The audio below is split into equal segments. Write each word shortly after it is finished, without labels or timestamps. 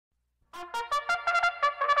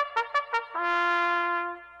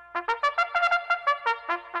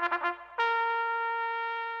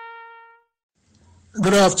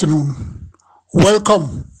Good afternoon.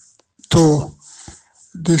 Welcome to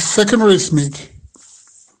the second race meet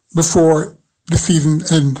before the season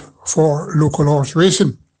end for local horse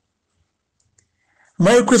racing.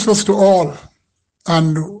 Merry Christmas to all,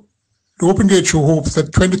 and the Open Gate Show hopes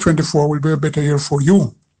that 2024 will be a better year for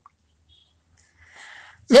you.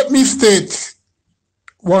 Let me state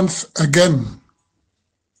once again,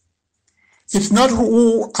 it's not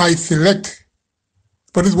who I select,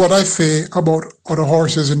 but it's what I say about other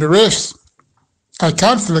horses in the race. I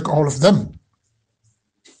can't select all of them.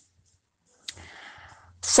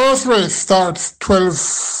 First race starts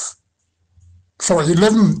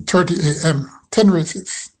 11:30 a.m., 10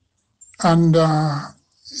 races. And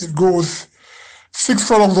it goes 6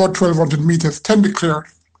 furlongs or 1,200 meters, 10 declared.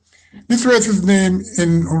 This race is named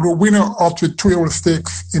in the winner of the 2-year-old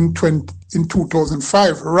stakes in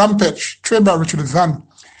 2005, Rampage, trained by Richard Zahn.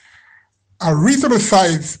 A reasonable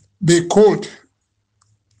size bay colt,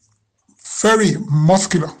 very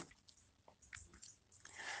muscular.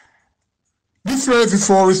 This race is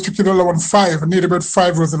for restricted allowance 5, need about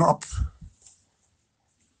 5 years and up.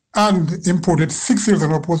 And imported 6 years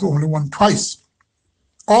and up was only won twice.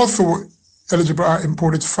 Also eligible are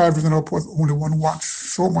imported 5 years and up was only won once.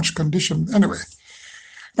 So much condition. Anyway,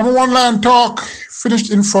 number 1 Lion Talk finished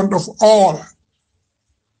in front of all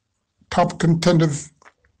top contenders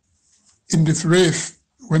in this race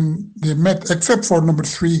when they met, except for number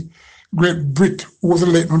 3, Great Brit, who was a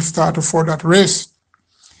late non-starter for that race.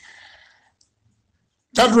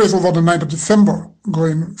 That race was on the 9th of December,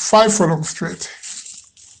 going 5 furlongs straight.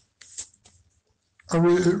 A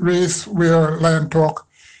race where Lion Talk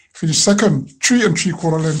finished second, 3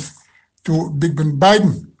 3/4 lengths to Big Ben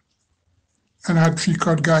Biden, and had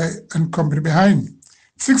 3-card guy and company behind.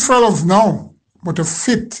 6 furlongs now, but a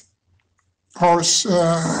fit horse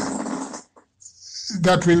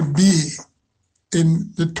that will be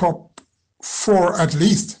in the top 4 at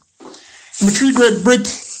least. Number 3, Great Brit,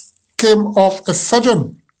 came off a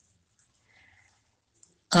sudden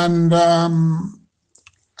and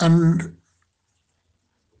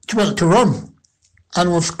to run,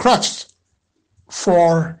 and was scratched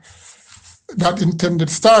for that intended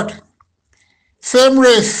start. Same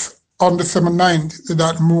race on the 7-9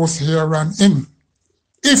 that Moose here ran in.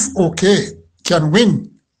 If okay, can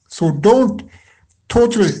win. So don't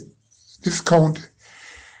totally discount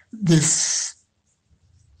this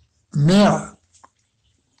mare,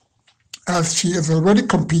 as she has already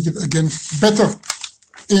competed against better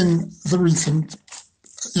in the recent,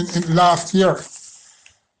 in last year.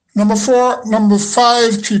 Number 4, number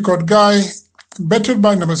 5, 3-card guy, bettered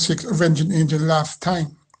by number 6, Avenging Angel last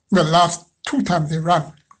 2 times they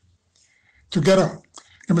ran together.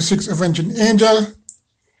 Number 6, Avenging Angel,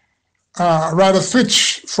 rider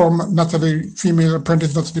switch from female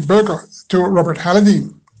apprentice Natalie Berger to Robert Halliday.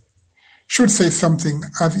 Should say something,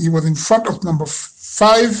 as he was in front of number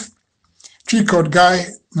 5, 3-card guy,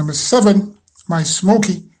 number 7, My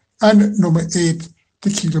Smoky, and number 8,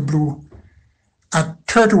 Tequila Blue, at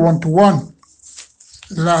 31-1.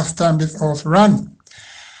 Last time this horse ran.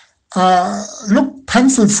 Look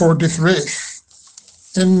penciled for this race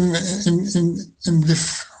in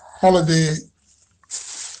this holiday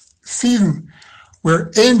season,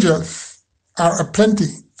 where angels are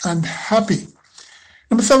aplenty and happy.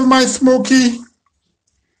 Number 7, My Smoky,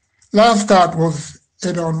 last start was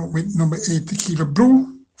head on with number 8, Tequila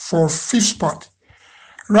Blue, for 5th spot.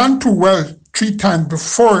 Ran too well 3 times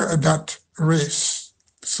before that race,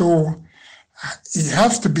 so it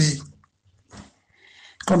has to be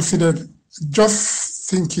considered. Just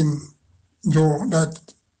thinking, though, that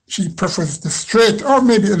she prefers the straight or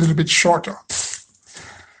maybe a little bit shorter.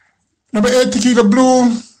 Number 8, Tequila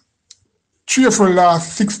Blue, 3 of her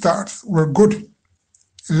last 6 starts were good.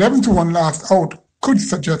 11-1 last out could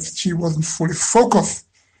suggest she wasn't fully focused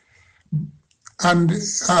and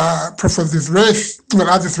prefers this race, well,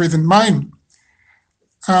 has this race in mind.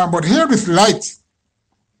 But here this light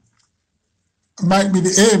might be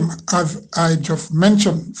the aim, as I just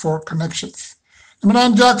mentioned, for connections. Number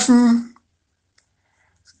 9, Jackson,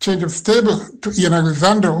 change of stable to Ian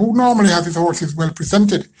Alexander, who normally has his horses well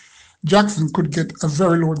presented. Jackson could get a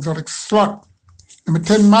very low exotic slot. Number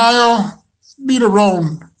 10, Maya, beat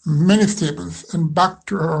around many stables and back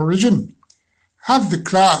to her origin. Has the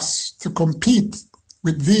class to compete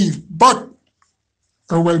with these, but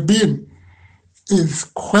her well-being is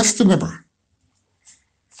questionable.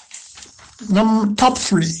 Top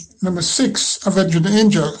 3, number 6, Avenging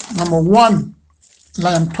Angel, number 1,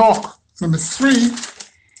 Lion Talk, number 3,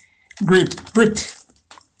 Great Brit.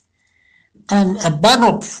 And a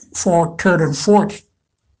backup for third and fourth,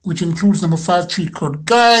 which includes number 5, Treat Court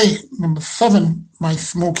Guy, number 7, My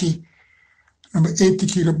Smoky, number 8,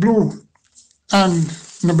 Tequila Blue, and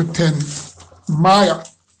number 10, Maya.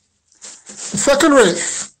 The second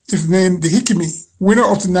race is named the Hikimi, winner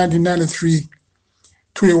of the 1993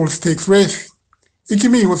 two-year-old stakes race.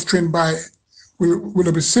 Hikimi was trained by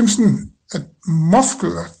Willoughby Simpson, a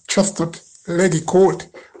muscular, chestnut, leggy colt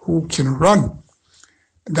who can run.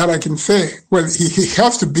 That I can say. Well, he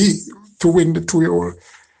has to be to win the two-year-old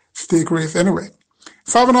stake race anyway.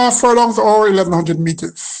 5.5 furlongs or 1,100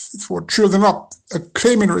 meters. It's for children up. A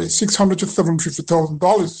claiming race, $600,000 to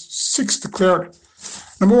 $750,000. 6 declared.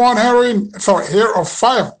 Number 1, Hair of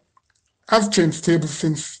Fire, has changed stable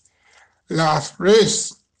since last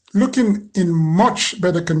race. Looking in much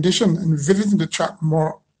better condition and visiting the track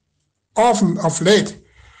more often of late.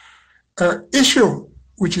 Her issue,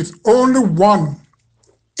 which is only one,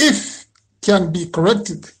 if can be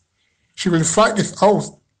corrected, she will fight this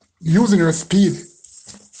out using her speed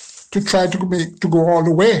to try to go all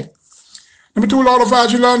the way. Number 2, Lord of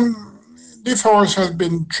Agilon. This horse has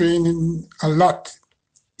been training a lot,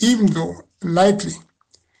 even though lightly,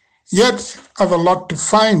 yet has a lot to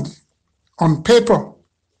find on paper.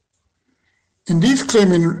 In these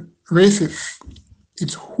claiming races,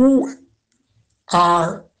 it's who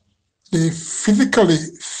are the physically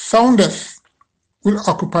soundest will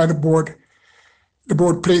occupy the board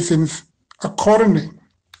placings accordingly.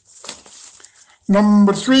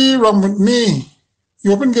 Number 3, Run With Me.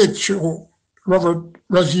 The Open Gate Show, Robert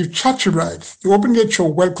Rajiv Chatri rides. The Open Gate Show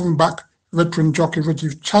welcomed back veteran jockey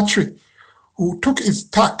Rajiv Chatri, who took his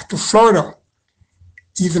tack to Florida.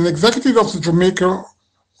 He's an executive of the Jamaica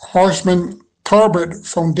Horseman Thoroughbred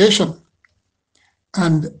Foundation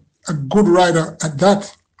and a good rider at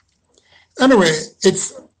that. Anyway,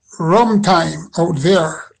 it's rum time out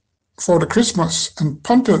there for the Christmas, and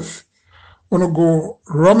punters want to go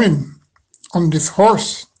rumming on this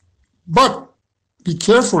horse. But be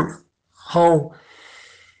careful how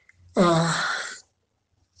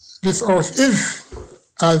this horse is,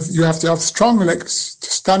 as you have to have strong legs to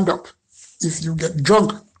stand up if you get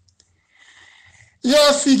drunk.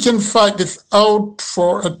 Yes, he can fight this out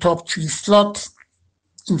for a top 3 slot.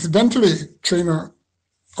 Incidentally, trainer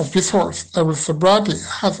of this horse, Errol Sobrati,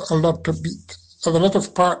 has a lot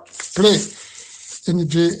of part to play in the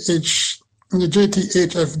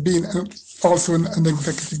JTHF, being also an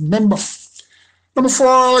executive member. Number 4,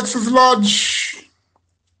 Alexis Lodge,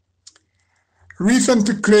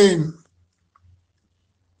 recently claimed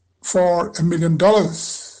for $1 million,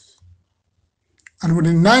 and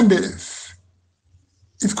within 9 days,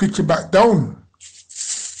 it's quickly back down.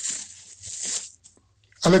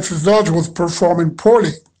 Alexis Lodge was performing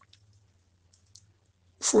poorly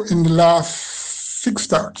in the last 6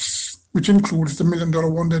 starts, which includes the $1 million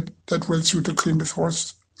one that Well Suited claimed this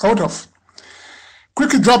horse out of.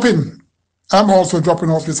 Quickly dropping. I'm also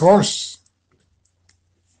dropping off this horse.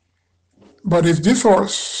 But if this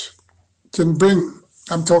horse can bring,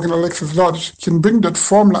 I'm talking Alexis Lodge, can bring that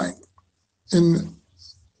form line in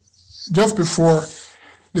just before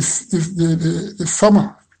the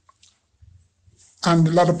summer and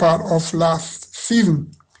the latter part of last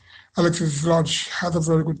season, Alexis Lodge has a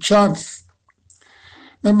very good chance.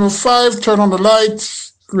 Number 5, Turn on the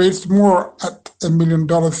Light, raised more at $1 million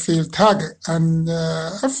sale tag and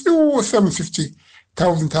a few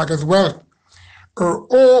 $750,000 tag as well. Her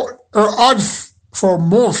odds for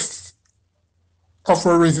most of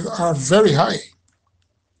her races are very high.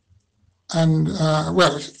 And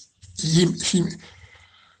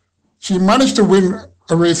she managed to win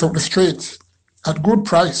a race out the straight at good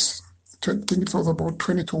price. I think it was about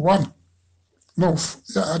 20-1. No,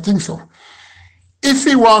 yeah, I think so. If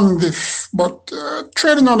he won this, but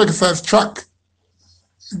training on the exercise track,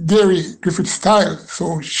 Gary Griffith style,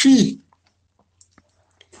 so she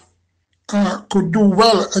could do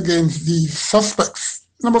well against these suspects.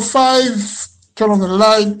 Number 5, Turn on the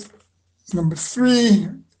Light. Number 3,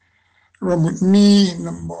 Run With Me.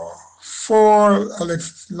 Number 4,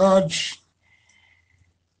 Alexis Lodge.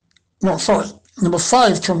 No, sorry. Number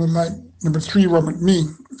 5, Turn on the Light. Number 3, Run With Me.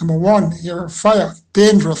 Number 1, Here Fire,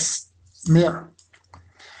 dangerous mare.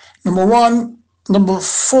 Number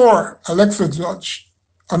 4, Alexis Lodge,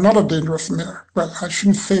 another dangerous mare. Well, I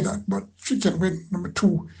shouldn't say that, but she can win. Number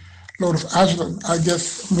 2, Lord of Agilon. I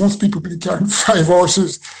guess most people will be carrying 5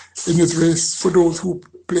 horses in this race for those who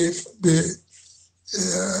play the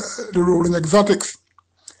role in exotics.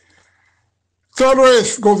 Third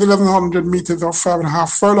race goes 1,100 meters or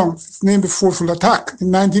 5.5 furlongs. It's named the Forceful Attack,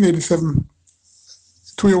 in 1987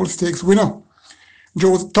 two-year-old stakes winner.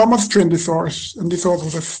 Joe Thomas trained this horse, and this horse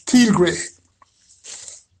was a steel grey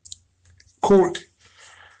colt.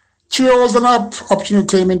 3 hours and up, optional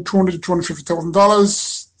claiming $200,000 to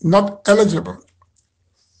 $250,000, not eligible.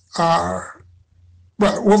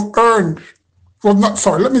 Was earned, was not,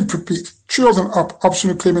 sorry, let me repeat. 3 hours and up,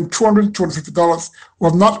 optional claiming $200,000 to $250,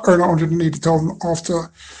 was not earned $180,000 after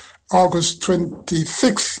August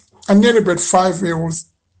 26th, and nearly bred 5-year-olds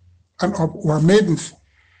and up were maidens.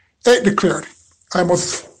 8 declared. I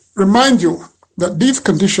must remind you that these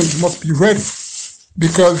conditions must be read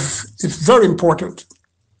because it's very important.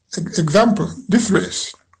 Example, this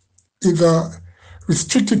race is a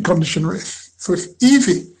restricted condition race, so it's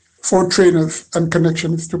easy for trainers and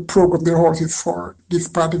connections to program their horses for this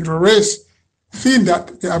particular race, seeing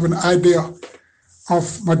that they have an idea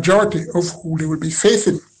of majority of who they will be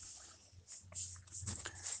facing.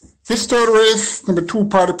 This third race, number 2,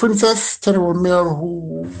 Party Princess, 10-year-old mare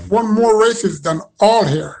who won more races than all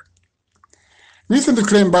here. Recently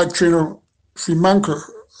claimed by trainer Freemanker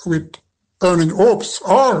with earning hopes,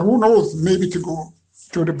 or who knows, maybe to go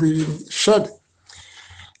to the breeding shed.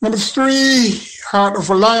 Number 3, Heart of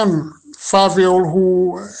a Lion, 5-year-old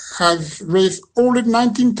who has raced only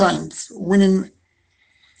 19 times, winning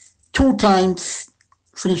 2 times,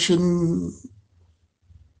 finishing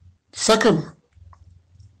second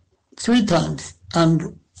 3 times,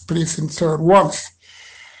 and placing third once.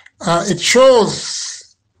 It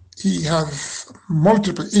shows he has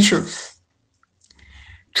multiple issues.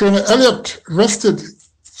 Trainer Elliott rested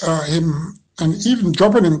him and even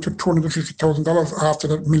dropping him to $250,000 after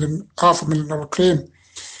that $500,000 claim,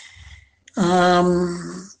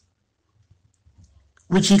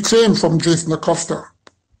 which he claimed from Jason Acosta,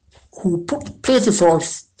 who placed his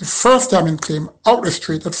horse the first time in claim out the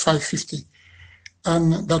straight at $550,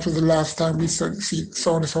 and that was the last time we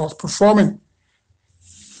saw this horse performing.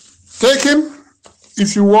 Take him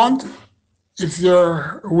if you want. It's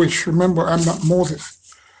your wish. Remember, I'm not Moses.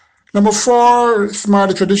 Number 4,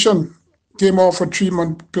 Smarty Tradition, came off a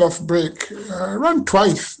 3-month plus break, ran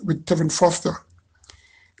twice with Tevin Foster.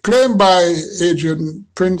 Claimed by Adrian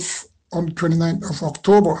Prince on the 29th of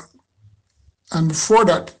October. And before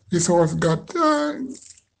that, this horse got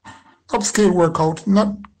upscale workout,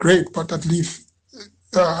 not great, but at least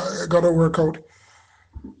got a workout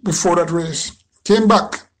before that race. Came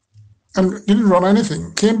back and didn't run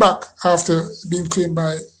anything. Came back after being claimed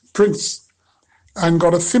by Prince and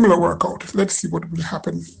got a similar workout. Let's see what will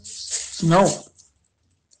happen now.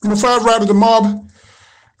 Number 5, Ride of the Mob,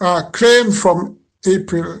 claimed from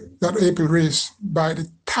that April race by the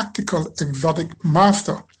tactical exotic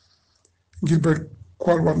master, Gilbert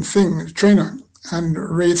Qualwan Singh, trainer, and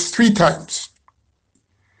raced 3 times.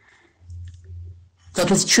 That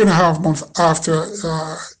was 2.5 months after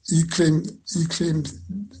he claimed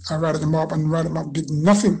Ride of the Mob, and Ride of the Mob did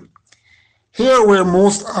nothing. Here, where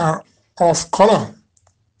most are off color,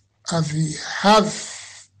 as he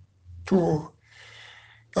has to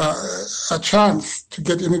a chance to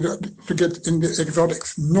get in the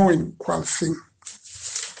exotics, knowing Qual Singh.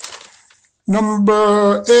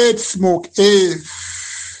 Number 8, Smoke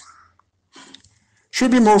Ace,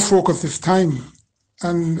 should be more focused this time,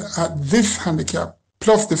 and at this handicap,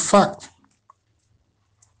 plus the fact,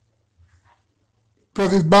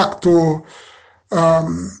 plus it's back to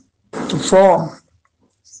form.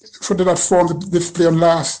 For that form the display on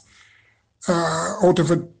last, out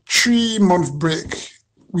of a 3-month break,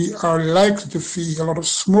 we are likely to see a lot of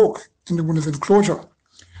smoke in the winner's enclosure.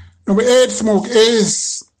 Number 8, Smoke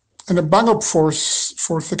Ace, and a bang-up force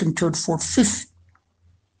for 2nd, 3rd, 4th, 5th.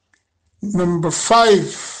 Number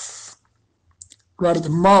 5, Ride of the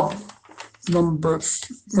Mob.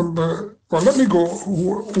 Well, let me go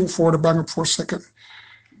who for the bang-up for 2nd.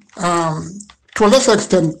 To a lesser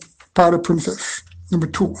extent, Party Princess, number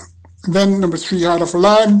 2. And then number 3, Heart of a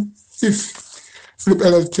Lion, if Philip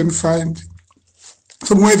Elliott can find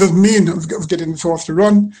some ways of getting this horse to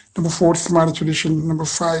run. Number 4, Smarty Tradition. Number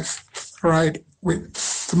 5, Ride with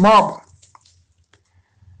the Mob.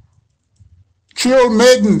 Chill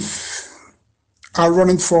Maidens are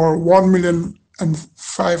running for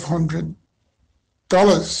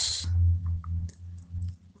 $1,500,000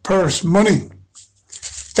 purse money.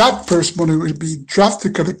 That purse money will be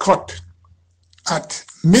drastically cut at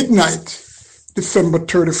midnight, December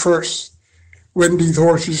 31st, when these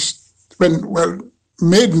horses,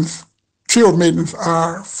 maidens, trio maidens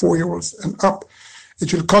are 4-year-olds and up.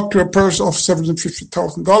 It will cut to a purse of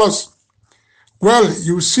 $750,000. Well,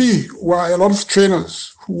 you see why a lot of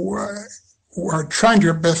trainers who are trying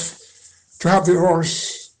their best to have their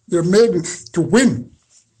maidens to win,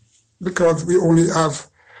 because we only have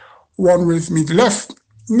 1 race meet left,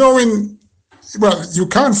 knowing well, you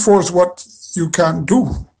can't force what you can't do.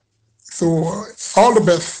 So all the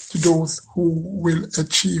best to those who will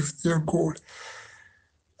achieve their goal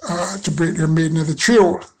to break their maiden as a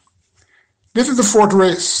trio. This is the fourth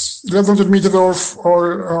race, 1,100 meters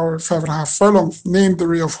or 5.5 furlongs, named the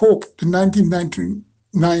Ray of Hope, the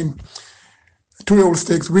 1999 two-year-old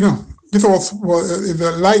stakes winner. This horse is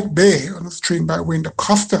a light bay and was trained by Wayne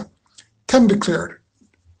Costa. 10 declared.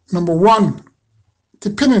 Number 1,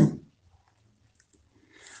 Tipinin.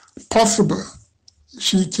 Possible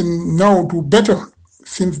she can now do better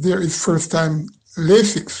since there is first-time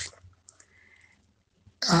Lasix.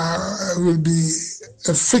 Will be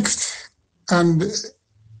a fixed and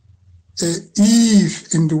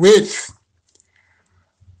ease in the weight.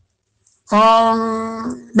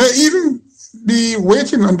 May even be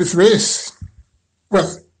waiting on this race.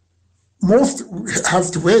 Well, most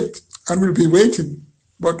have to wait and will be waiting,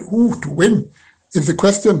 but who to win is the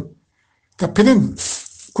question. Tapinin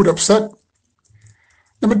could upset.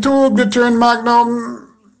 Number 2, Return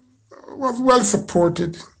Magnum was well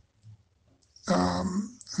supported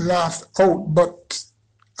last out, but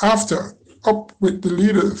after up with the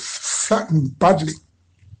leaders flattened badly,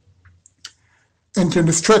 entering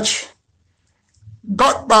the stretch,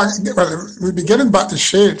 got back, well, we'll be getting back the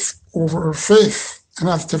shades over her face and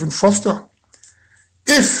asked Stephen Foster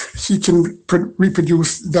if she can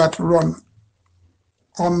reproduce that run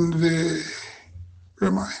on the, where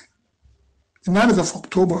am I? The 9th of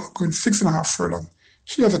October, going 6.5 furlong.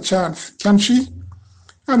 She has a chance. Can she?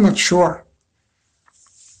 I'm not sure.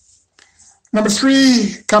 Number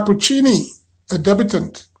 3, Cappuccini, a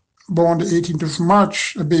debutant, born the 18th of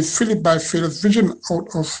March, a bay fillied by Fearless Vision out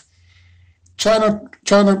of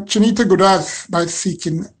Chinita Godaz by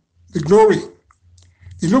Seeking the Glory.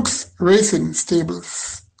 He looks racing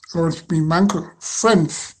stables, Lawrence B. Mankel,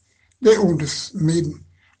 friends, they own this maiden,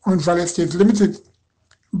 Orange Valley Estates Limited.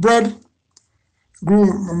 Bred,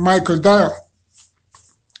 groom Michael Dyer.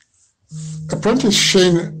 Apprentice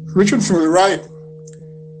Shane Richardson will ride.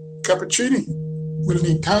 Cappuccini will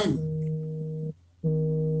need time.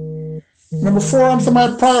 Number 4, Answer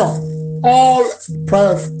My Prayer. All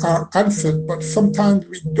prayers are answered, but sometimes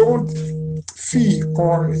we don't see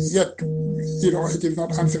or yet, it is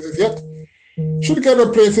not answered as yet. Should get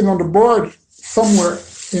a placing on the board somewhere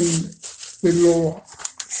in the lower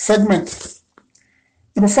segment.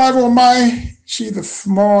 Number 5, Oh My, she's a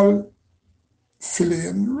small filly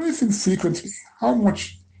and racing frequently. How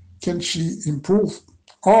much can she improve?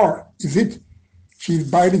 Or is it she's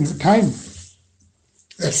biding her time?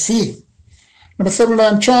 Let's see. Number 7,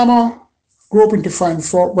 Lion Charmer, groping to find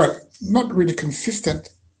fault. Well, not really consistent,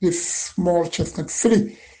 this small chestnut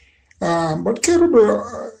filly, but capable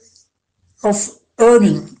of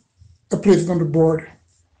earning a place on the board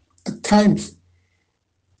at times.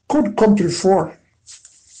 Could come to the fore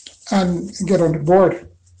and get on the board.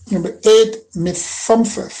 Number 8, Miss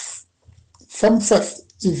Sumfest. Sumfest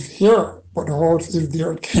is here, but the horse is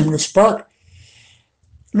there at Caymanas Park.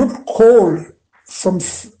 Looked cold from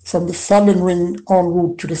the saddling ring en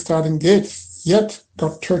route to the starting gates, yet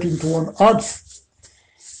got 13-1 odds.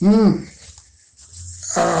 You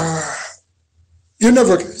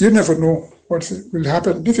never know what will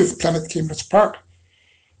happen. This is Planet Caymanas Park,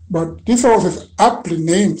 but this horse is aptly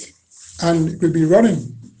named and will be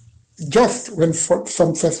running just when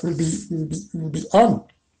Sunfest will be on.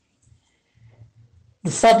 The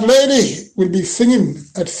fat lady will be singing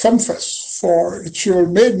at Sunfest for its year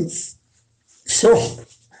maidens. So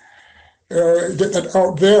get that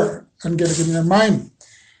out there and get it in your mind.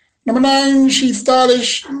 Number 9, She's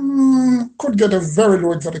Stylish, could get a very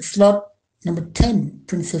low exotic slot. Number 10,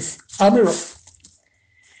 Princess Amira,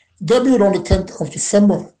 debuted on the 10th of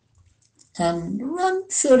December and ran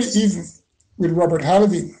fairly even with Robert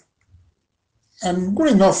Halliday, and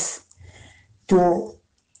good enough to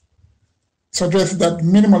suggest that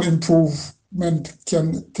minimal improvement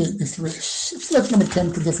can take this race. Select number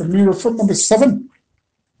 10, Princess Amira. From number 7,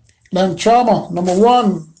 Lion Charmer. Number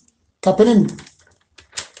 1, Tapinin.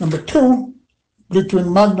 Number 2,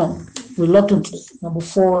 Glittering Magnum, reluctantly. Number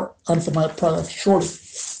 4, Answer My Prayer. Surely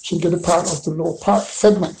she'll get a part of the low part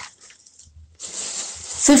segment.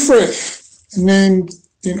 5th race, named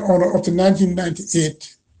in honor of the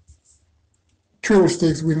 1998 Trio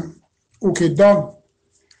Stakes winner, OK Don.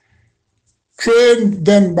 Trained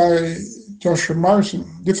then by Joshua Morrison.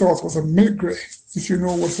 This horse was a milk grey. If you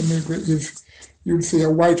know what a milk grey is, you'd say a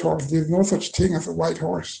white horse. There's no such thing as a white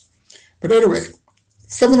horse. But anyway,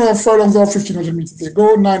 7.5 furlongs or 1,500 meters they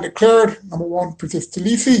go. 9 declared. Number 1, Princess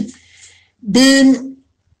Talisi, being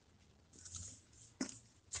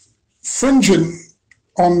fringing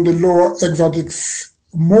on the lower exotics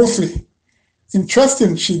mostly.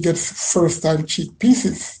 Interesting, she gets first-time cheek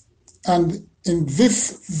pieces. And in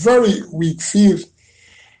this very weak field,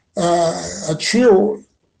 a trio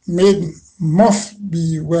maiden must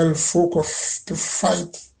be well focused to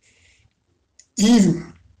fight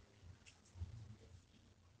even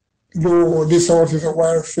though this horse is a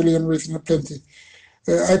wild filly and racing plenty.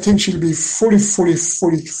 I think she'll be fully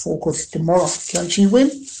focused tomorrow. Can she win?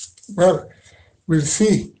 Well, we'll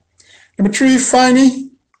see. Number 3, Finey.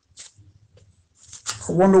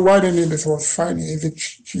 I wonder why they named this horse Finey. Is it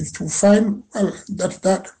she's too fine? Well, that's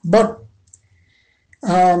that. But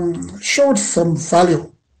showed some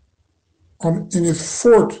value in his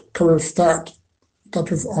 4th career start. That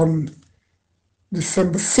was on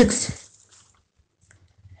December 6th.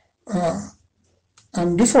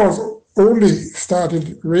 And this horse only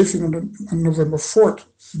started racing on November 4th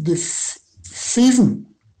this season.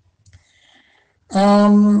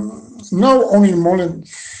 Now only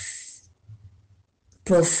Mullins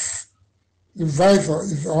plus the visor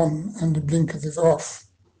is on and the blinkers is off.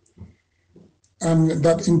 And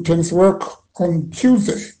that intense work on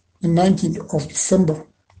Tuesday, the 19th of December,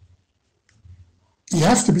 he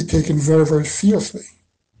has to be taken very seriously,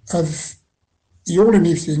 as he only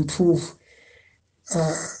needs to improve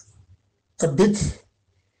a bit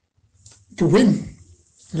to win.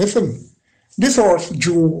 Listen, this horse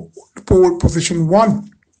drew pole position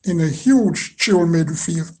 1 in a huge trial maiden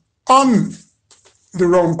field on the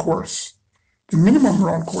round course, the minimum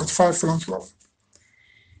round course, 5 furlongs long,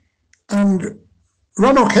 and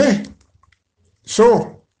run okay.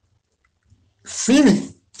 So,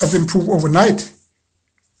 Feeney has improved overnight,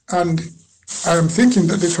 and I am thinking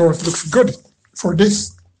that this horse looks good for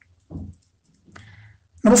this.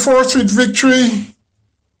 Number 4, Sweet Victory.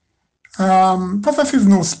 Possesses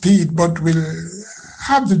no speed, but will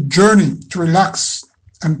have the journey to relax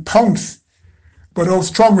and pounce. But how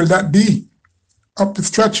strong will that be up the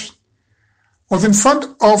stretch? Was in front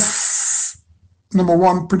of number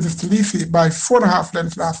 1, Princess Talisi, by 4.5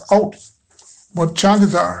 lengths last out. But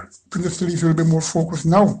chances are Princess Talisi will be more focused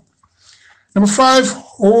now. Number 5,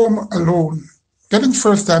 Home Alone. Getting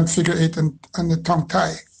first-time figure 8 and the tongue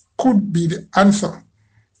tie could be the answer,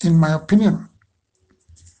 in my opinion.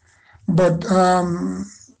 But well,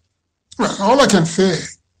 all I can say,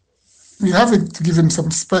 we have to give him some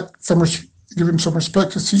respect, to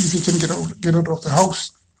see if he can get out of the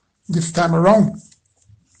house this time around.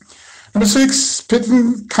 Number 6,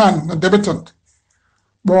 Pitten Can, a debutant,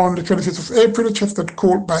 born the 25th of April, Chestnut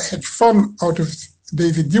Colt by Hedge Fund out of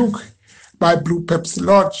Daisy Duke by Blue Pepsi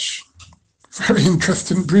Lodge. Very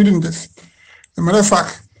interesting breeding, this. As a matter of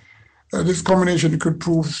fact, this combination could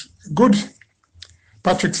prove good.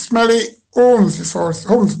 Patrick Smelly owns this horse,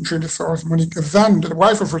 and trained this horse. Monique Azan, the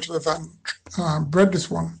wife of Richard Azan, bred this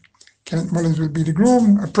one. Kenneth Mullins will be the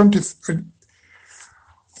groom. Apprentice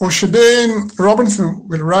O'Shadane Robinson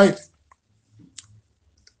will ride.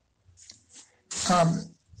 And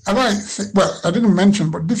I say, well, I didn't mention,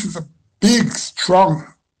 but this is a big,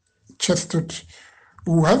 strong chestnut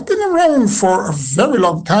who has been around for a very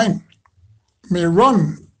long time. May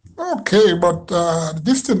run okay, but the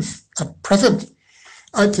distance at present,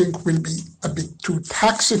 I think, will be a bit too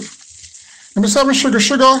taxing. Number 7, Sugar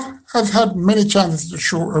has had many chances to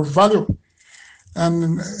show her value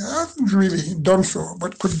and hasn't really done so,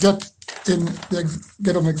 but could get an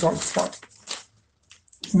exalted spot.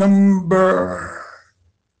 One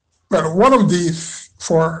of these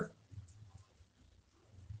 4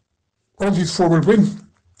 will win.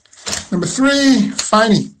 Number 3,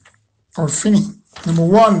 Finey. Number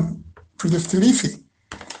 1, Princess Talisi.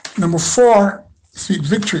 Number 4, Sweet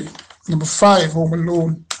Victory. Number 5, Home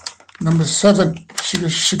Alone. Number 7,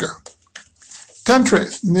 Sugar. 10th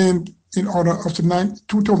race, named in honor of the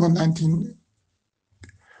 2019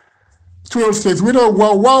 12 Stakes winner,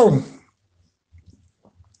 Wow.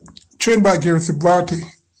 Trained by Gary Sibrati.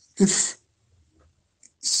 This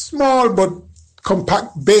small but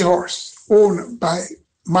compact bay horse, owned by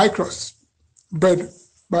Micros, bred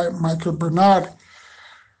by Michael Bernard.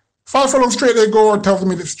 5 furlongs straight they go, 1,000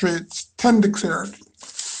 meters straight, 10 declared.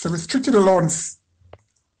 The restricted allowance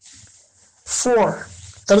 4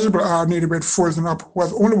 eligible are native bred 4s and up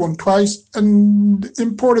was only won twice, and the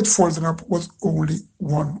imported 4s and up was only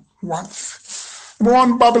won once. Number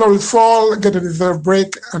 1, Babylon will fall, get a deserved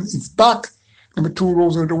break, and it's back. Number 2,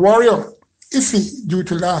 Rosa the Warrior, iffy due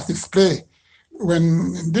to last display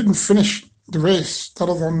when it didn't finish the race. That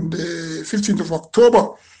was on the 15th of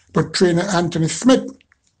October, but trainer Anthony Smith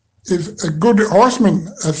is a good horseman,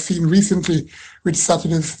 as seen recently with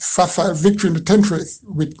Saturday's facile victory in the 10th race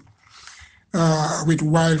with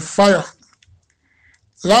Wildfire.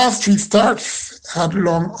 Last 3 starts had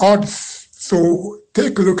long odds, So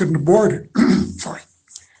take a look at the board, sorry,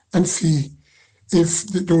 and see if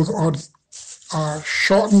those odds are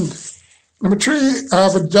shortened. Number 3,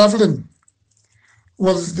 avid javelin.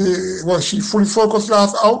 Was she fully focused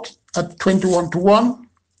last out at 21-1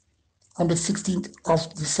 on the 16th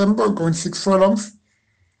of December, going 6 furlongs?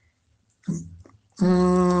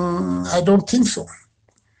 I don't think so.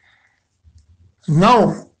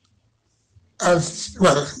 Now, as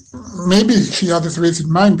well, maybe she had this race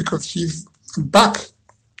in mind because she's back,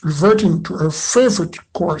 reverting to her favorite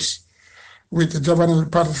course with the Javanese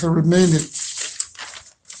Patterson remaining.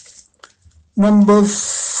 Number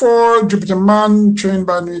 4, Jupiter Man, trained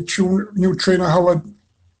by new trainer Howard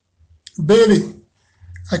Bailey.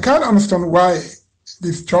 I can't understand why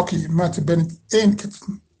this jockey, Matthew Bennett, ain't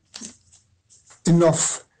getting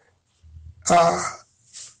enough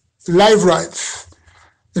live rides.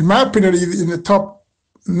 In my opinion, he's in the top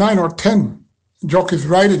 9 or 10 jockeys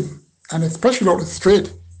riding, and especially on the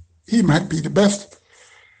straight, he might be the best.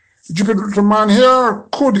 Jupiter Man here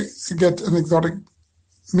could get an exotic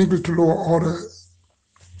middle to lower order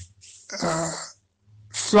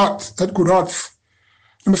slot at good odds.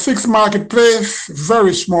 Number 6, Marketplace,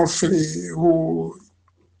 very small filly who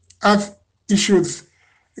has issues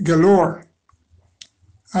galore.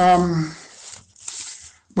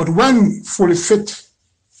 But when fully fit,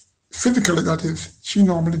 physically that is, she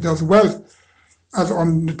normally does well, as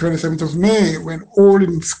on the 27th of May, when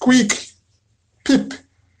Olin Squeak, Pip,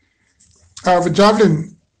 the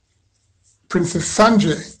Javelin, Princess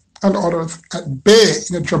Sanjay, and others at bay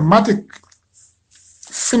in a dramatic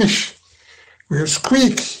finish, where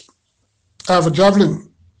Squeak, the Javelin,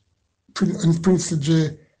 and Princess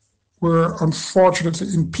J were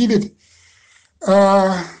unfortunately impeded.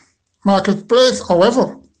 Marketplace,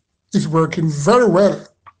 however, is working very well.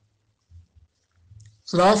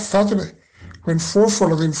 Last Saturday, when 4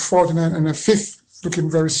 followed in 49 and a 5th, looking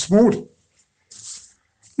very smooth.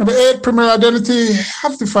 Number 8, Premier Identity,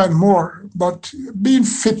 has to find more, but being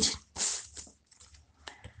fit,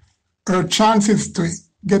 her chances to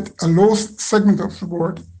get a low segment of the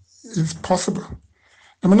board is possible.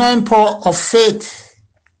 Number 9, Power of Faith,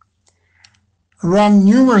 ran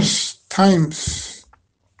numerous times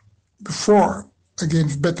before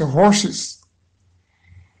against better horses,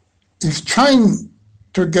 is trying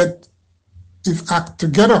to get his act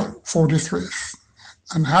together for this race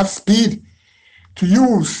and has speed to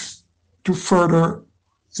use to further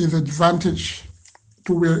his advantage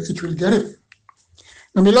to where it will get it.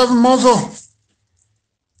 Number 11, Mozo,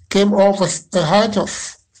 came off a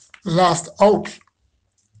hiatus last out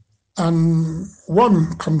and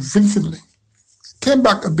won convincingly. Came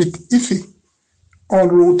back a bit iffy en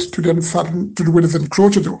route to the winners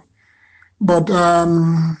enclosure though. But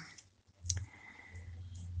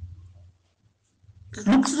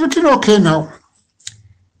looking okay now.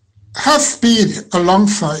 Has speed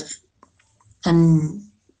alongside and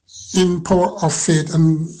in Power of Faith,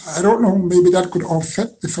 and I don't know, maybe that could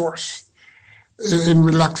offset this horse in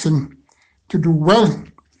relaxing to do well.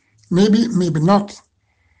 Maybe not.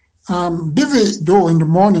 Busy though in the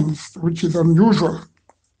mornings, which is unusual.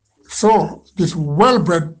 So this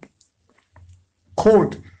well-bred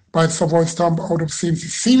colt by Savoy Stamp out of St.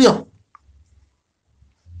 Cecilia,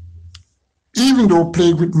 even though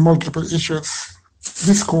played with multiple issues,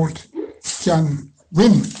 this colt can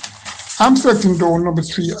win. I'm selecting though number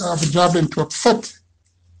 3, the Javelin, to upset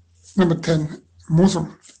number 10,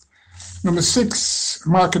 Muslim. Number 6,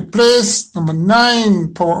 Marketplace. Number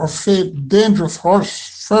 9, Power of Faith, dangerous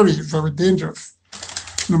horse, very, very dangerous.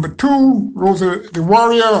 Number 2, Rosa the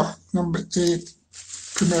Warrior. Number 8,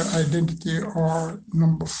 Premier Identity, or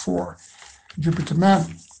number 4, Jupiter Man.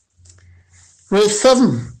 Race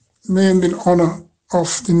 7, named in honor of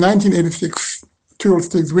the 1986 Tyrrell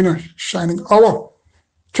Stakes winner, Shining Hour,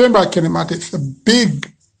 trained by Caymanas, a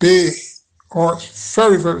big bay horse,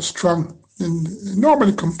 very, very strong, and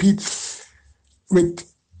normally competes with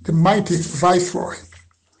the mighty Viceroy.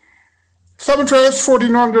 7th race,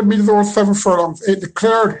 1400 meters over 7 furlongs, 8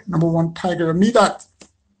 declared. Number 1, Tiger Amidat,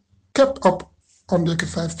 kept up on the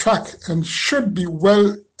exercise track and should be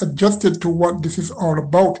well adjusted to what this is all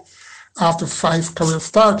about after 5 career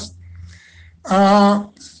starts.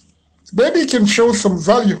 Maybe he can show some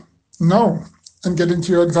value now and get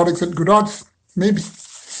into your exotics at good odds, maybe.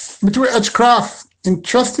 Number 2, Edgecraft,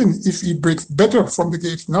 interesting if he breaks better from the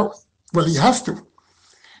gate now. Well, he has to,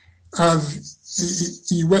 as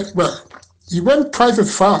he went twice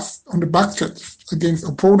as fast on the backstretch against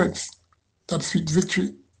opponents, that Sweet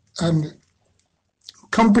Victory and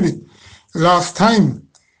company last time,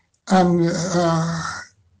 and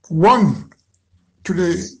won to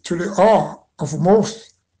the awe of most.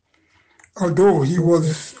 although he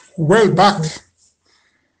was well backed.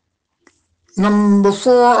 Number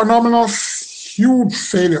 4, Anomalous, huge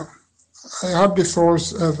failure. I had this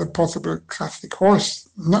horse as a possible classic horse.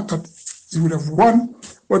 Not that he would have won,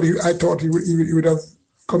 but I thought he would have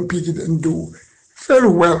competed and do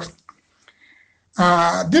fairly well.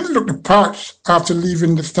 Didn't look the part after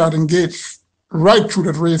leaving the starting gates right through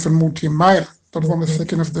that race on multi-mile. That was on the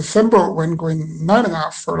 2nd of December when going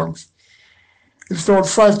 9.5 furlongs. It started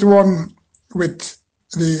 5-1 with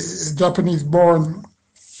the Japanese-born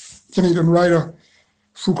Canadian rider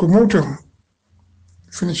Fukumoto,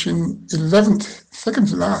 finishing 11th, second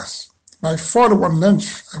to last, by 4-1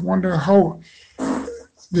 lengths. I wonder how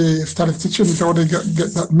the statisticians how they get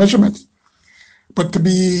that measurement. But to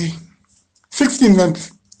be 16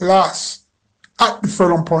 lengths last at the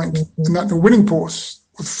furlong point and at the winning post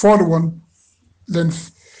with 4-1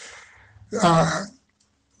 lengths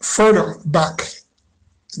further back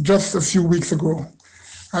just a few weeks ago.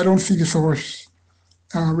 I don't see this horse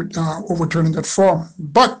overturning that form,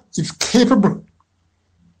 but it's capable.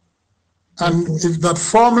 And if that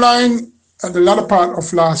form line at the latter part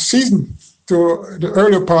of last season to the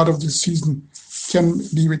earlier part of this season can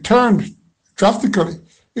be returned drastically,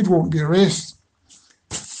 it won't be a race.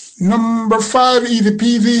 Number 5, Easy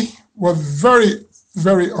Peasy, was very,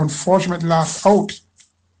 very unfortunate last out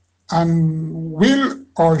and will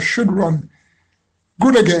or should run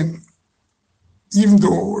good again, even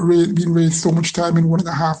though it's been raised so much time in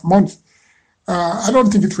 1.5 months. I don't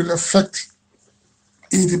think it will affect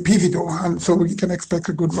Easy Peasy though, and so we can expect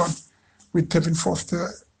a good run with Tevin Foster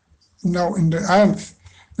now in the irons.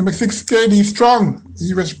 Number 6, KD Strong,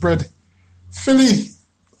 US bred filly.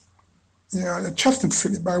 Yeah, the Chestnut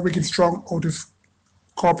filly by Wicked Strong out of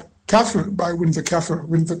Corp Castle by Windsor Castle.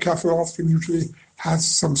 Windsor Castle often usually has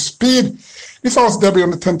some speed. This horse debuted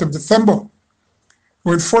on the 10th of December,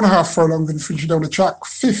 going 4.5 furlongs and finishing down the track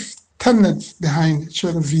 5th, 10 lengths behind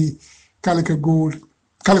Shelly V, California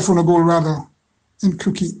Gold rather, in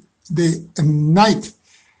Cookie Day and Night.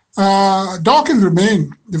 Dawkins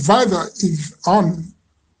remain. The visor is on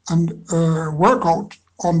and workout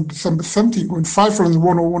on December 17th, going 5 furlongs,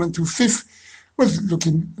 101 and 2/5, was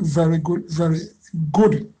looking very good, very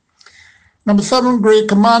good. Number 7, Grey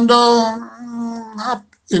Commander, up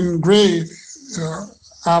in grade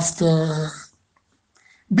after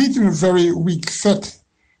beating a very weak set,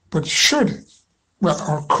 but should, well,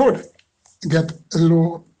 or could get a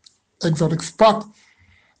low exotic spot.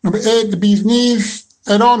 Number 8, the Bee's Knees,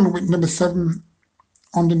 head on with number 7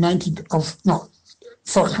 on the 19th of, no,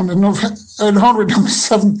 sorry, on the November, head on with number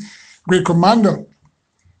 7, Great Commander.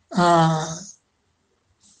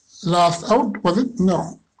 Last out, was it?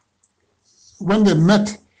 No. When they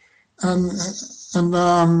met, and it's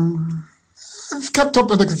kept up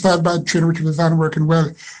that exercise by a trainer, which was working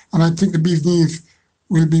well. And I think the Bee's Knees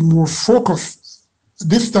will be more focused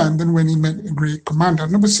this time than when he met a Great Commander.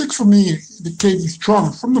 Number 6 for me, the KD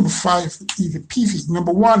Strong. From number 5, Easy Peasy.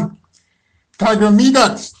 Number 1, Tiger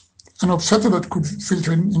Medat, an upsetter that could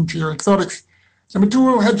filter into your exotics. Number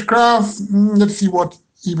 2, Hedgecraft. Let's see what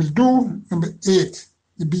he will do. Number 8,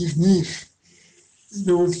 the Bee's Knees.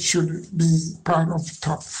 Those should be part of the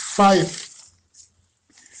top 5.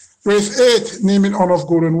 Race 8, Name in Honor of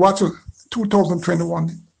Golden Wattle,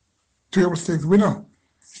 2021 Toyota Stakes winner.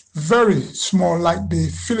 Very small, light bay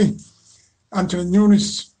filly. Anthony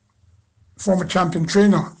Nunes, former champion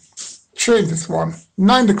trainer, trained this one.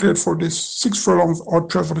 9 declared for this, 6 furlongs or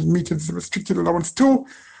 1200 meters, restricted allowance 2.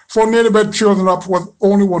 For native chosen up was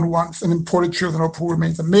only one once, and imported chosen up who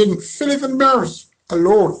remains a maiden. Fillies and mares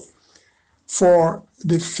alone for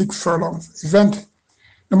this 6 furlongs event.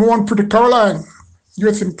 Number 1, Pretty Caroline,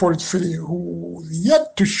 US imported filly who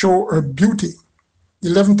yet to show her beauty.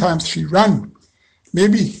 11 times she ran.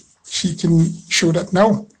 Maybe she can show that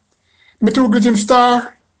now. Number 2, Grism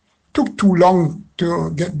Star, took too long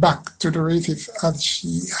to get back to the races as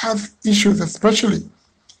she has issues, especially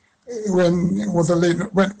when it was a late,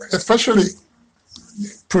 especially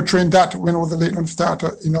portraying that when it was a late run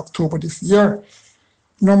starter in October this year.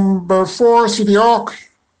 Number 4, City Hawk,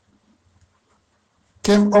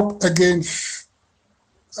 came up against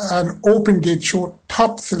an open gate show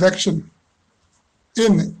top selection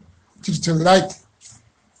in Digital Light,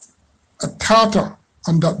 a Tata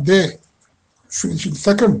on that day, finishing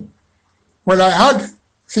second. Well, I had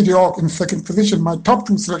City Hawk in second position. My top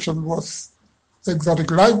 2 selection was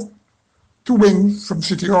Exotic Light, 2 wins from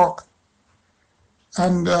City Hawk.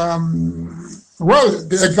 And, well,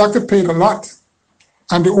 the exactor paid a lot.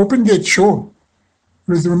 And the open gate show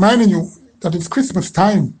was reminding you that it's Christmas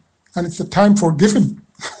time and it's a time for giving.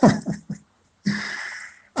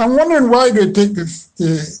 I'm wondering why they take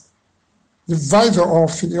this the visor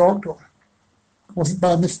off the outdoor. Was it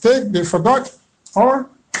by mistake? They forgot? Or,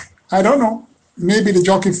 I don't know. Maybe the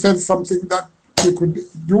jockey said something that they could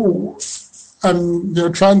do and they're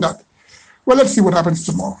trying that. Well, let's see what happens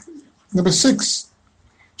tomorrow. Number 6,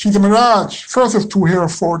 she's a Mirage, first of 2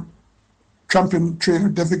 Hereford champion trainer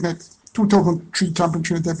designate, 2003 champion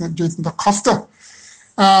trainer designate, Jason Acosta.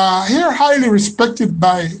 Here, highly respected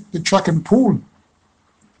by the track and pool.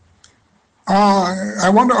 I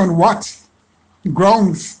wonder on what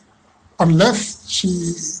grounds, unless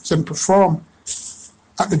she can perform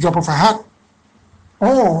at the drop of a hat.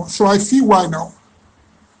 Oh, so I see why now.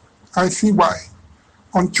 I see why.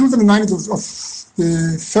 On Tuesday the 9th of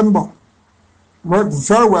December, worked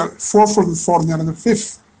very well, 440 on the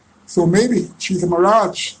 5th. So maybe she's a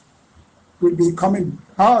Mirage, will be coming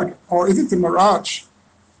hard, or is it a Mirage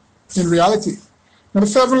in reality? Number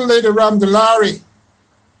 7, Lady Ram Delari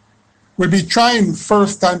will be trying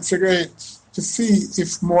first time figure 8 to see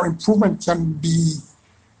if more improvement can be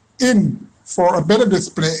in for a better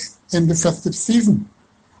display in the festive season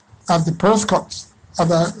as the purse cuts,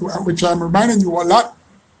 which I'm reminding you a lot,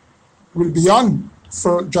 will be on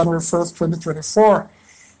for January 1st, 2024.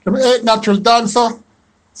 Number 8, Natural Dancer.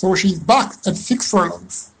 So she's back at 6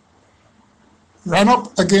 furlongs. Ran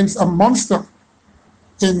up against a monster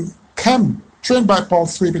in Chem, trained by Paul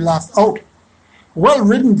Swaby last out. Well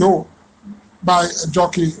ridden though by a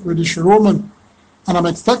jockey, Reddish Roman. And I'm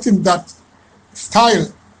expecting that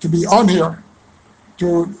style to be on here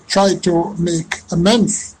to try to make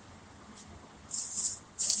amends.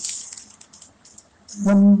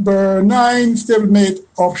 Number 9, stablemate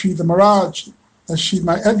of She's a Mirage, She's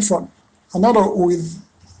My Edson. Another who is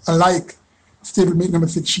alike, stablemate number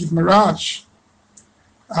 6, She's Mirage,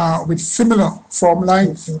 with similar form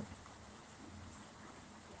lines.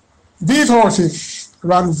 These horses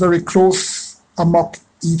ran very close amok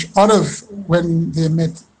each other when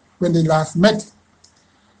they last met.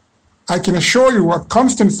 I can assure you a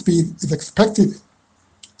constant speed is expected.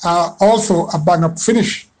 Also a bang-up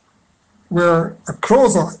finish, where a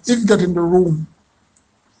closer, if getting the room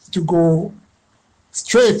to go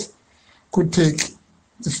straight, could take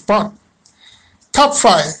the spot. Top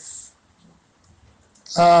 5.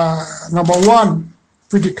 Number 1,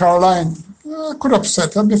 Pretty Caroline. Could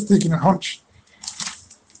upset. I'm just taking a hunch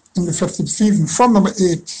in the festive season. From number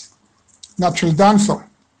 8, Natural Dancer.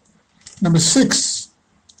 Number 6,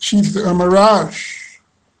 She's the Mirage.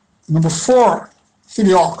 Number 4,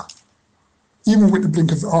 City Hawk, even with the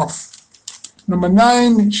blinkers off. Number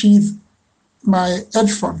 9, She's My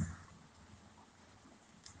Edfon.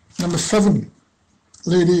 Number 7,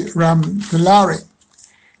 Lady Ram Delari.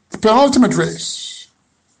 The penultimate race,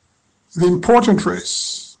 the important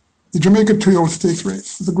race, the Jamaica 2-year-old Stakes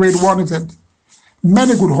race, the Grade 1 event.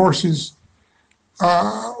 Many good horses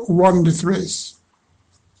won this race.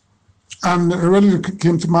 And really that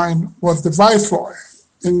came to mind was the Viceroy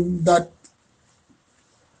in that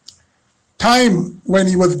time when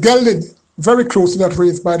he was gelded very close to that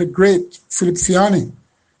race by the great Philip Ciani,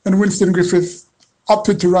 and Winston Griffith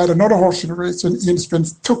opted to ride another horse in the race, and Ian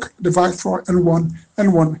Spence took the Viceroy and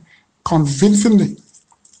won convincingly.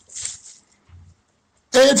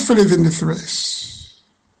 8 fillies in this race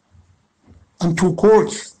and 2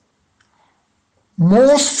 colts.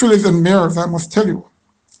 Most fillies and mares, I must tell you,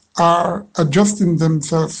 are adjusting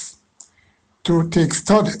themselves to take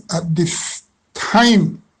stud at this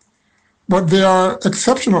time, but they are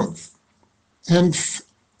exceptional. Hence,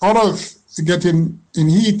 others get in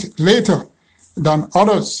heat later than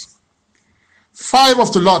others. 5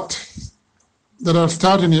 of the lot that are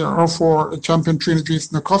starting here are for champion trainer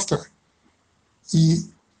Jason Acosta.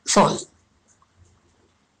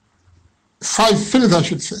 5 fillies, I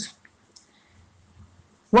should say.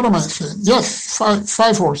 What am I saying? Yes,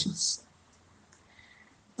 5 horses.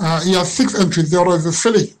 He has 6 entries. The other is a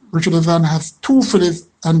filly. Richard Azan has 2 fillies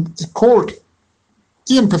and a colt.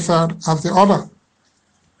 Ian Passard has the other.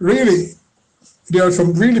 Really, there are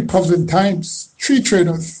some really puzzling times. 3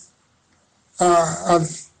 trainers have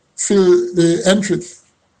filled the entries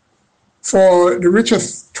for the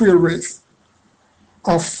richest 2-year race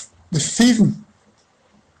of the season.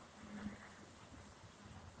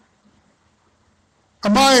 A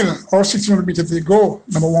mile or 1,600 meters they go.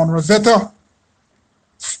 Number 1, Rosetta,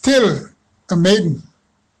 still a maiden,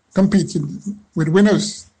 competing with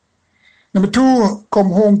winners. Number 2, Come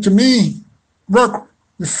Home to Me, work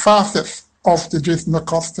the fastest of the Jason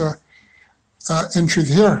Acosta entries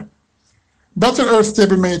here. Battle Earth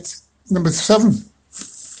stablemate number 7,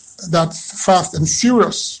 that's fast and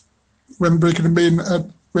furious when breaking the maiden at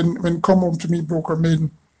when Come Home to Me broke her maiden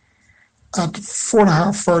at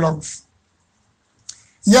 4.5 furlongs.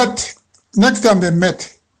 Yet Next time they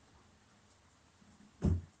met,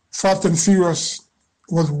 Fast and Furious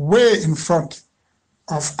was way in front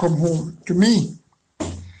of Come Home to Me.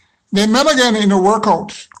 They met again in a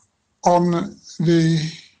workout on the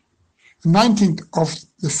 19th of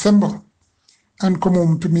December, and Come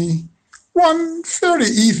Home to Me won fairly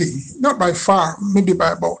easy, not by far, maybe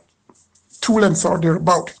by about 2 lengths or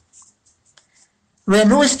thereabout. When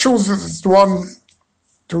Lewis chose the one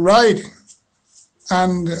to ride,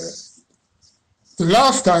 and the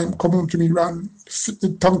last time Come Home to Me ran,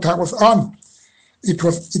 the tongue tie was on. It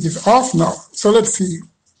is off now. So let's see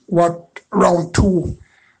what round 2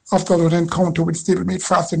 after the encounter with stablemate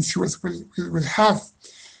Fast and Furious will have.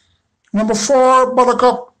 Number 4,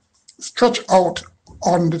 Buttercup, stretched out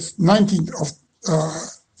on the 19th of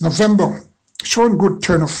November, showing good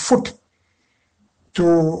turn of foot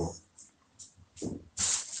to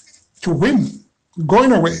win,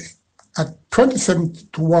 going away at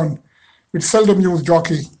 27-1 with seldom used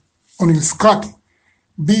jockey O'Neill Scott,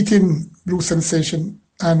 beating Blue Sensation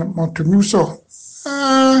and Montemuso.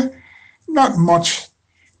 Not much.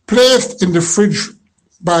 Placed in the fridge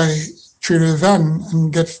by Trinidad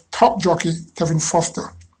and gets top jockey Kevin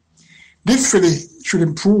Foster. This filly should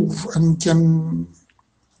improve and can.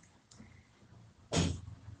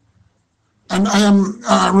 And I am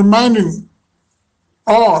reminding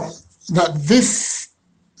all that this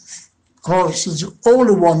horse is the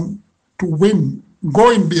only one to win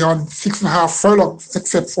going beyond 6.5 furlongs,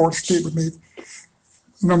 except for stablemate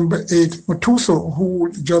number 8 Matuso,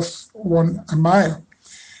 who just won a mile.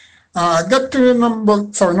 Get to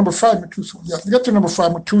number 5 Matuso. Yeah, get to number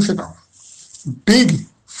 5 Matuso now. Big,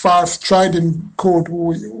 fast, striding colt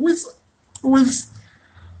with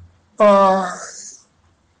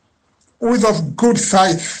of good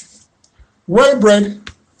size, well bred,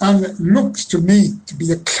 and looks to me to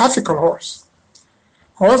be a classical horse.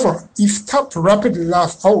 However, he stopped rapidly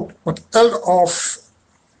last out, but held off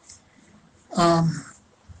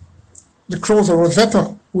the closer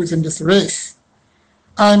Rosetta, who is in this race.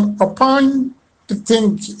 I'm upon to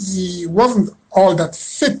think he wasn't all that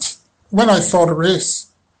fit when I saw the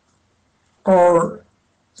race, or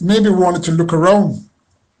maybe wanted to look around.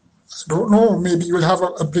 I don't know. Maybe you will have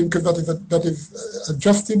a blinker that is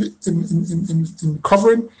adjusted in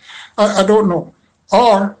covering. I don't know.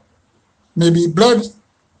 Or maybe blood,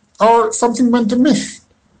 or something went amiss.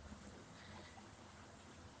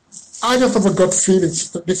 I just have a gut feeling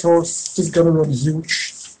that this horse is going to run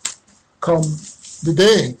huge come the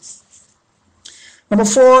day. Number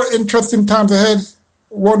 4, interesting times ahead.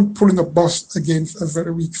 1 pulling a bus against a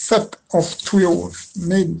very weak set of 2-year-old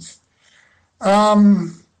maidens.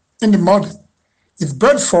 In the mud. It's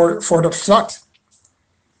bred for the flat.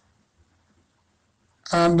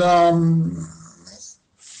 And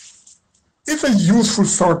it's a useful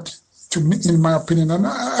sort to me, in my opinion. And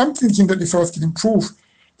I'm thinking that this horse can improve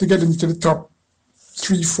to get into the top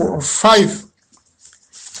 3, 4, or 5.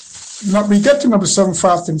 Now we get to number 7,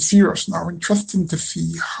 Fast and Furious. Now, interesting to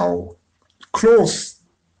see how close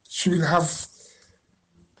she will have.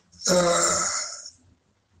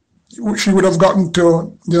 She would have gotten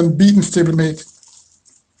to the unbeaten stablemate,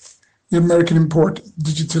 the American import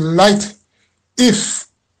Digital Light, if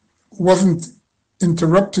wasn't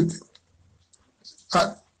interrupted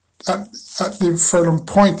at the furlong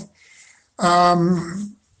point.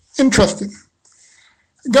 Interesting.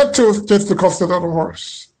 Got to just the cost of the other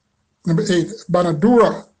horse. Number 8,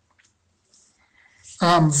 Banadura.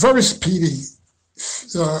 Very speedy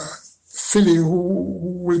filly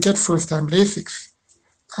who will get first-time Lasix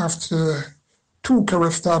after 2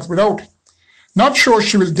 career starts without. Not sure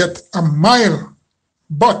she will get a mile,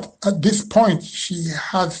 but at this point she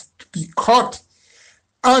has to be caught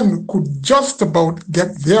and could just about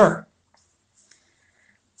get there.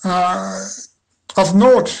 Of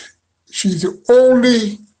note, she's the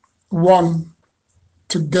only one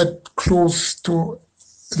to get close to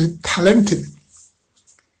the talented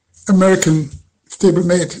American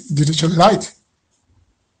stablemate Digital Light.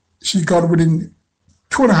 She got within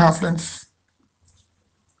 2.5 lengths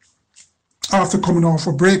after coming off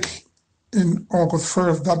a break in August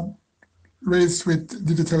 1st. That race with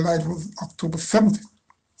Digital Light was October 7th.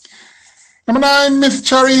 Number 9, Miss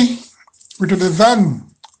Cherry, with the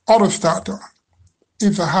Zan auto starter,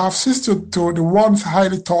 is a half-sister to the once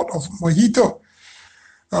highly thought of Mojito,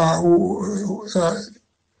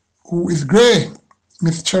 who is grey.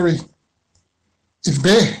 Miss Cherry is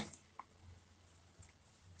bay.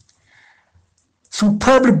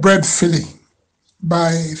 Superbly bred filly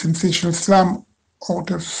by Sensational Slam out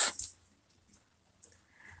of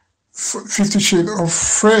 50 Shades of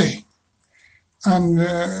Frey, and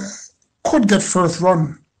could get first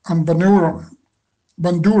run and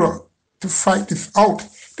Bandura to fight this out.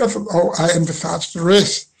 That's how I envisaged the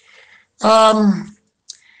race.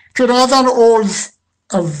 Trinidad holds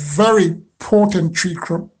a very potent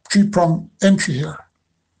three-prong entry here.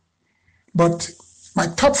 But my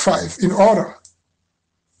top 5 in order: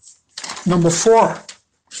 number 4,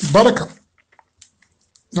 Buttercup;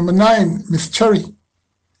 number 9, Miss Cherry;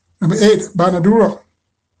 number 8, Banadura;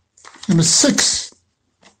 number 6,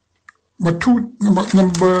 number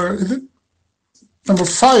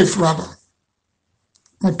 5 rather,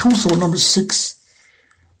 Matuso, number 6.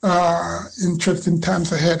 Interesting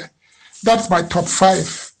times ahead. That's my top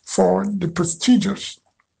 5 for the prestigious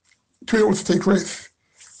 3-year-old stake race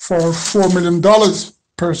for $4 million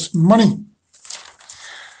purse money.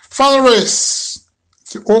 Final race,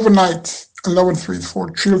 the overnight allowance race for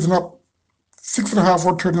 3 years and up. 6.5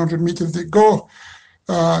 or 1,300 meters they go.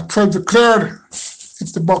 12 declared.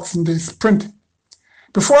 It's the Boxing Day sprint.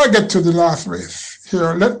 Before I get to the last race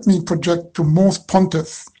here, let me project to most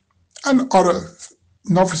punters and other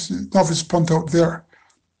novice punter out there.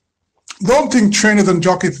 Don't think trainers and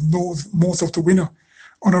jockeys know most of the winner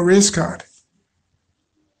on a race card.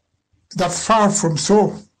 That's far from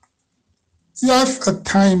so. Yes, at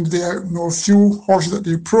times there are a few horses that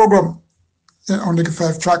they program on the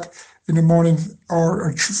exercise track in the morning,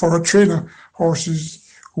 or for a trainer, horses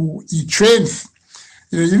who he trains.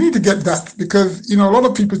 You need to get that, because a lot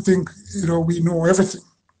of people think we know everything.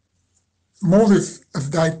 Moses has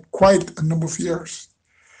died quite a number of years.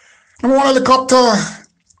 Number 1 helicopter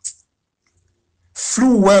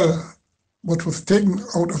flew well, but was taken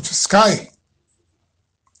out of the sky.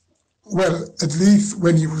 Well, at least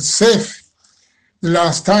when he was safe the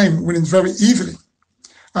last time, winning very easily.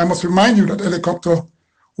 I must remind you that helicopter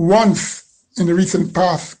once in the recent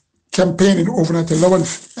past campaigned in overnight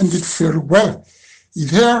allowance and did fairly well. He's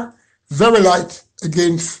here, very light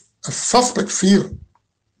against a suspect field,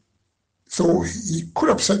 so he could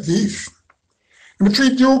upset these. Number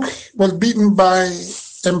 3, Duke, was beaten by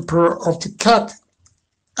Emperor of the Cat,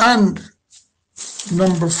 and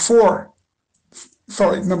number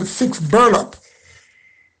 6, Burlap,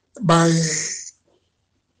 by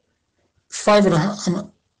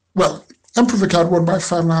 5.5. Well, Emperor of the Cat won by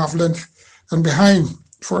 5.5 lengths, and behind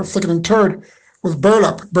for 2nd and 3rd was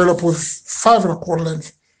Burlap. Burlap was 5.25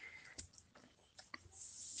 lengths,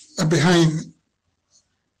 and behind.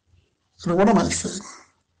 What am I saying?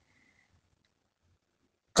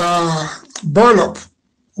 Burlap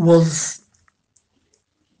was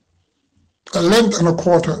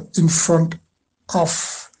 1.25 lengths in front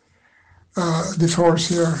of this horse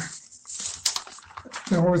here.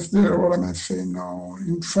 The horse there, what am I saying now?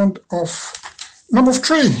 In front of number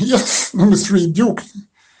 3, yes, number 3, Duke.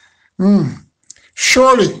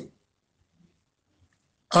 Surely,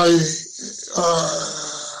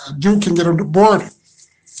 Duke can get on the board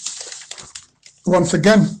once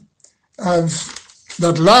again, as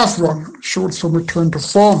that last one showed some return to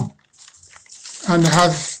form and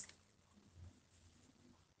has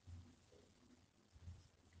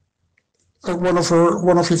one of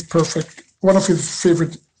his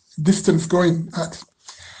favorite distance going at.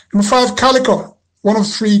 Number 5, Calico, one of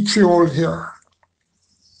 3 3-year-old here,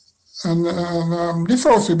 and this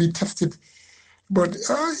horse will be tested, but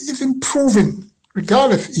he's improving.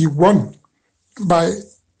 Regardless, he won by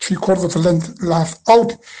 3/4 of a length last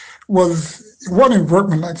out. Was won in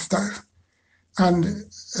workman-like style, and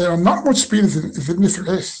not much speed is in this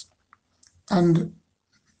race. And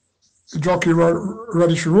jockey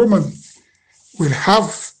Radish Roman will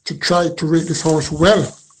have to try to rate this horse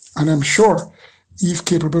well, and I'm sure he's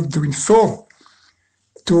capable of doing so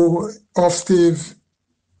to offstave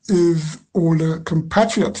his older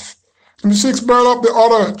compatriots. Number 6, Burlap, the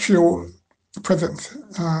other trio present,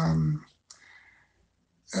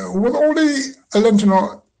 with only a length and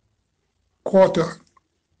a quarter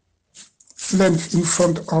length in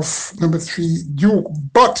front of number 3, Duke,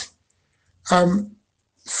 but I'm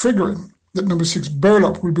figuring that number 6,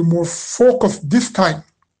 Burlap, will be more focused this time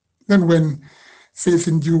than when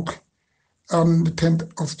facing Duke on the 10th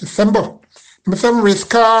of December. Number 7, Race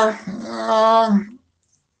Car,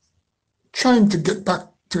 trying to get back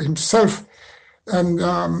to himself, and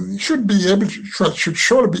should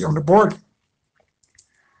surely be on the board.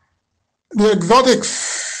 The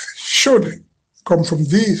exotics should come from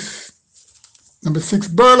these. Number 6,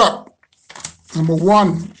 Burlap. Number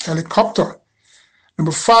 1, Helicopter.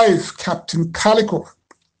 Number 5, Captain Calico.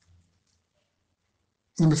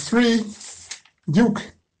 Number 3, Duke.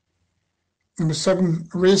 Number 7,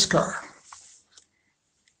 Race Car.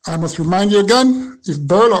 I must remind you again, if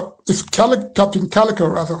Captain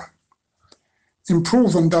Calico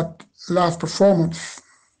improves on that last performance,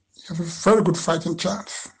 You have a very good fighting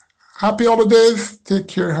chance. Happy holidays. Take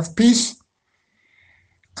care. Have peace.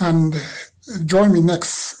 And join me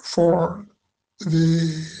next for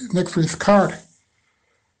the next race card.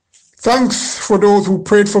 Thanks for those who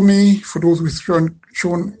prayed for me, for those who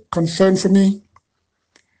shown concern for me.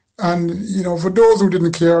 And, for those who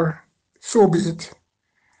didn't care, so be it.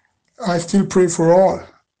 I still pray for all.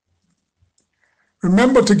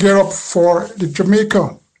 Remember to gear up for the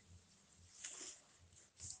Jamaica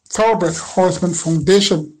Thoroughbred Horseman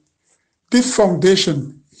Foundation. This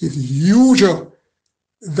foundation is huger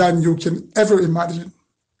than you can ever imagine,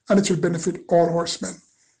 and it will benefit all horsemen.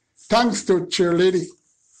 Thanks to Chair Lady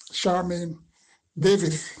Charmaine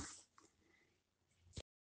Davis.